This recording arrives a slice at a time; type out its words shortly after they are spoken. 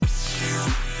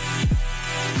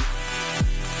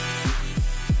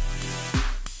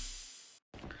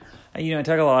I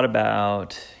talk a lot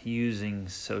about using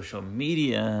social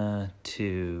media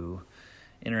to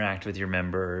interact with your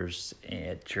members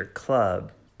at your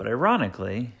club, but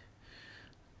ironically,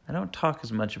 I don't talk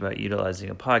as much about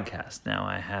utilizing a podcast. Now,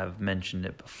 I have mentioned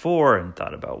it before and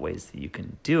thought about ways that you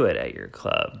can do it at your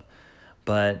club,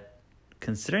 but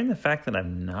considering the fact that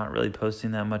I'm not really posting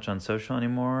that much on social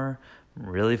anymore, I'm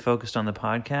really focused on the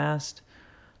podcast,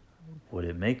 would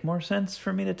it make more sense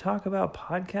for me to talk about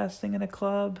podcasting in a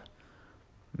club?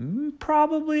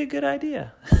 Probably a good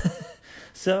idea.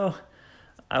 So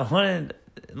let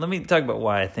me talk about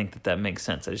why I think that makes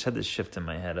sense. I just had this shift in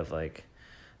my head of I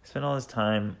spent all this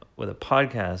time with a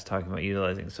podcast talking about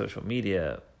utilizing social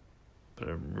media, but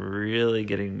I'm really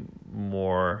getting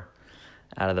more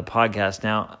out of the podcast.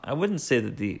 Now, I wouldn't say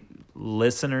that the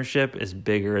listenership is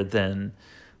bigger than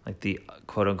the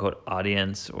quote unquote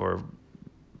audience or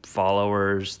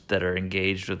followers that are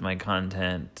engaged with my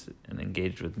content and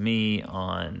engaged with me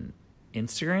on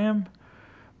Instagram.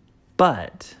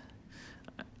 But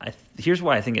here's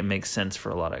why I think it makes sense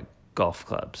for a lot of golf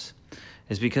clubs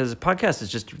is because a podcast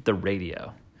is just the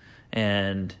radio,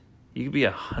 and you could be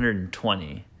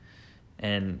 120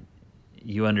 and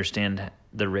you understand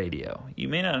the radio. You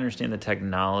may not understand the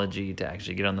technology to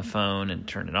actually get on the phone and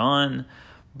turn it on,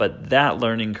 but that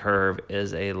learning curve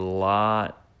is a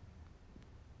lot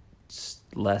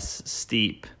less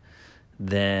steep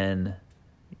than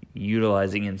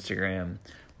utilizing Instagram,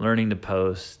 learning to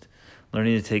post,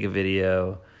 learning to take a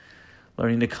video,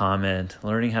 learning to comment,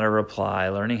 learning how to reply,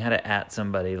 learning how to @,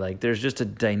 somebody. There's just a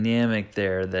dynamic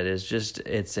there that is just,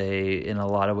 in a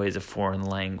lot of ways, a foreign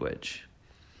language.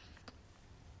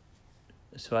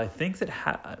 So I think that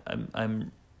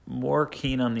I'm more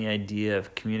keen on the idea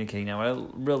of communicating. Now,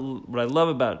 what I love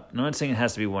about, I'm not saying it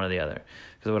has to be one or the other,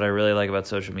 because what I really like about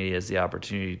social media is the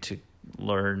opportunity to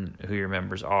learn who your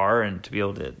members are and to be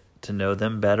able to know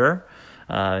them better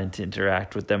and to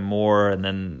interact with them more. And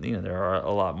then,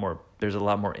 there's a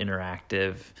lot more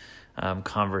interactive,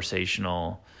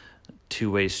 conversational,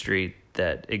 two-way street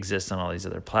that exists on all these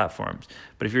other platforms.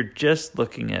 But if you were just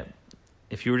going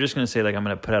to say, I'm going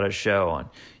to put out a show on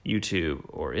YouTube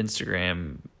or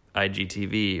Instagram,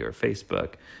 IGTV or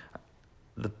Facebook,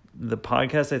 the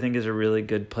podcast I think is a really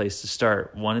good place to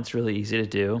start. One, it's really easy to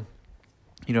do.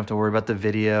 You don't have to worry about the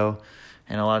video.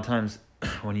 And a lot of times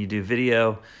when you do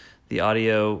video, the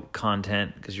audio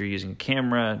content, because you're using a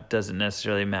camera, doesn't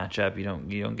necessarily match up. You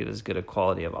don't get as good a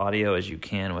quality of audio as you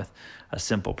can with a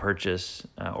simple purchase,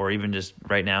 or even just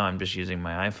right now I'm just using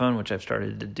my iPhone, which I've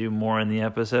started to do more in the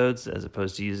episodes as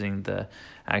opposed to using the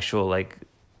actual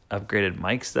upgraded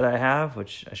mics that I have,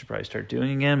 which I should probably start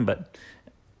doing again, but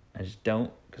I just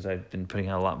don't, because I've been putting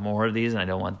out a lot more of these and I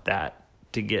don't want that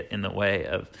to get in the way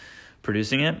of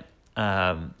producing it.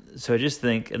 So I just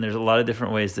think, and there's a lot of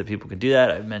different ways that people can do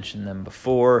that. I've mentioned them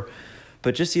before,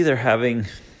 but just either having,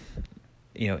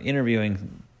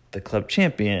 interviewing the club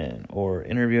champion or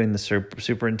interviewing the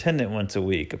superintendent once a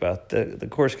week about the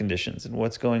course conditions and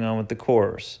what's going on with the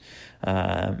course,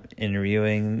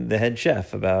 interviewing the head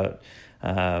chef about,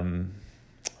 4th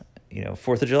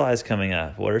of July is coming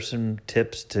up. What are some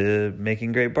tips to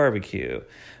making great barbecue?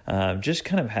 Just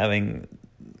kind of having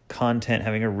content,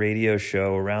 having a radio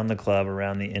show around the club,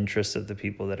 around the interests of the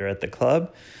people that are at the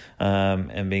club,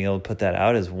 and being able to put that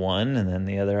out as one. And then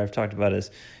the other I've talked about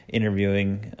is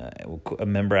interviewing a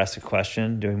member asks a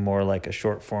question, doing more like a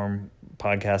short form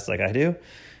podcast like I do,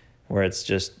 where it's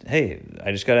just, hey,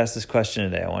 I just got asked this question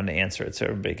today. I wanted to answer it so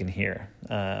everybody can hear.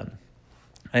 I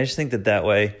just think that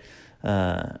way,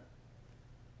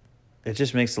 it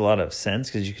just makes a lot of sense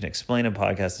because you can explain a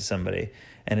podcast to somebody,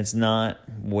 and it's not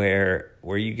where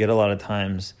you get a lot of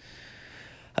times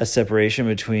a separation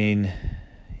between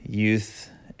youth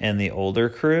and the older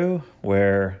crew,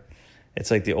 where it's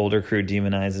the older crew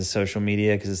demonizes social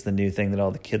media because it's the new thing that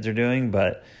all the kids are doing,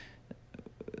 but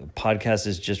podcast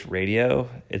is just radio.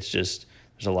 It's just,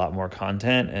 there's a lot more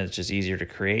content and it's just easier to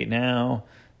create now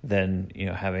than,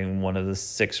 having one of the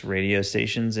 6 radio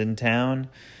stations in town,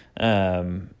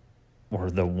 or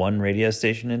the one radio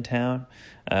station in town,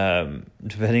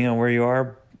 depending on where you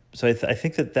are. So I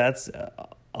think that's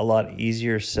a lot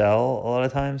easier sell a lot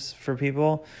of times for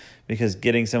people, because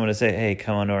getting someone to say, hey,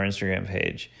 come on to our Instagram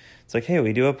page. It's hey,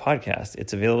 we do a podcast.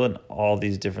 It's available in all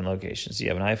these different locations. You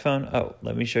have an iPhone? Oh,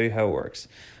 let me show you how it works.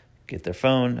 Get their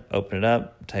phone, open it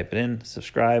up, type it in,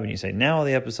 subscribe, and you say, now all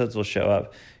the episodes will show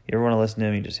up. You ever want to listen to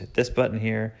them, you just hit this button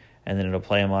here, and then it'll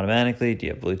play them automatically. Do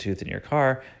you have Bluetooth in your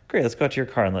car? Great, let's go out to your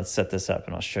car and let's set this up,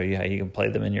 and I'll show you how you can play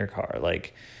them in your car.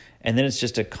 And then it's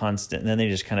just a constant, and then they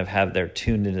just kind of they're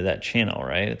tuned into that channel,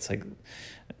 right? It's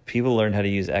people learned how to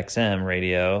use XM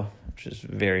radio which is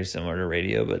very similar to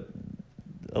radio, but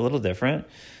a little different.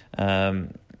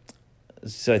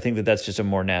 So I think that that's just a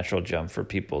more natural jump for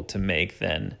people to make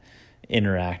than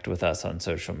interact with us on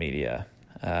social media.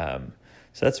 So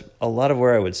that's a lot of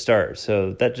where I would start.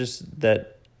 So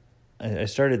I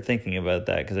started thinking about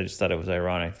that because I just thought it was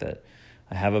ironic that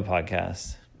I have a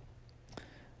podcast.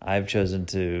 I've chosen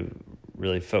to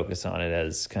really focus on it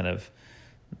as kind of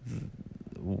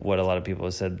what a lot of people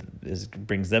have said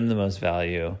brings them the most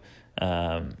value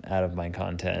out of my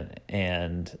content.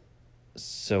 And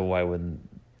so why wouldn't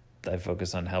I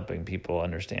focus on helping people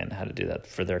understand how to do that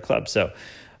for their club? So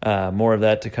more of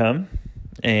that to come.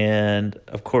 And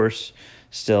of course,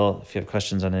 still, if you have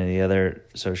questions on any other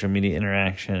social media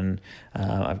interaction,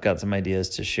 I've got some ideas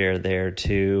to share there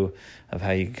too, of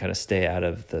how you can kind of stay out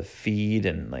of the feed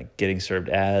and like getting served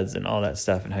ads and all that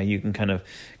stuff, and how you can kind of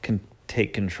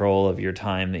take control of your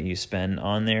time that you spend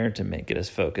on there to make it as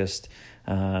focused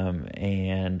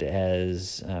and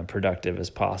as productive as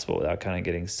possible without kind of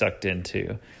getting sucked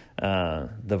into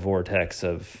the vortex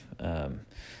of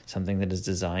something that is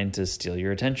designed to steal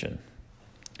your attention,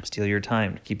 steal your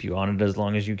time, to keep you on it as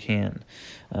long as you can,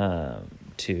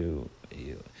 to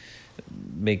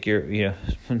make your,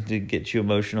 to get you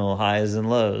emotional highs and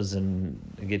lows and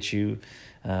get you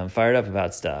fired up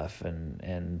about stuff.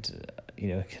 And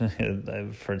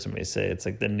I've heard somebody say it's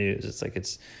like the news. It's like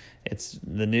it's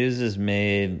the news is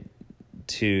made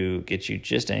to get you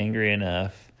just angry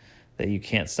enough that you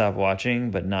can't stop watching,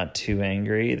 but not too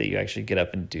angry that you actually get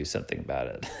up and do something about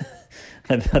it.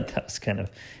 I thought that was kind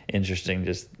of interesting.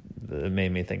 Just it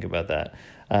made me think about that.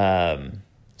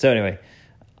 So anyway,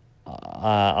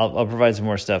 I'll provide some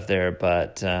more stuff there,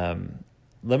 but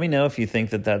let me know if you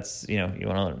think that that's, you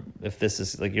want to, if this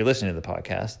is like you're listening to the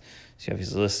podcast. So you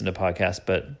obviously listen to podcasts,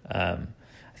 but I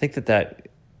think that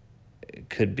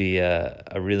could be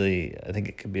I think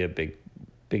it could be a big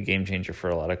game changer for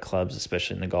a lot of clubs,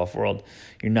 especially in the golf world.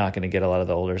 You're not going to get a lot of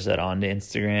the older set onto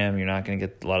Instagram. You're not going to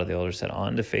get a lot of the older set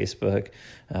onto Facebook.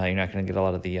 You're not going to get a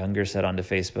lot of the younger set onto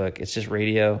Facebook. It's just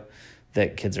radio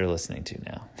that kids are listening to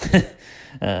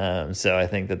now. So I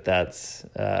think that's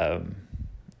a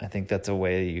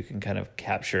way that you can kind of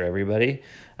capture everybody.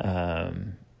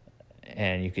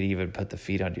 And you could even put the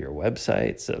feed onto your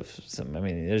websites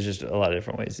there's just a lot of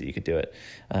different ways that you could do it.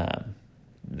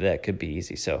 That could be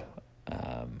easy. So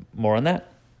more on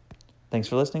that. Thanks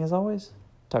for listening as always.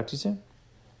 Talk to you soon.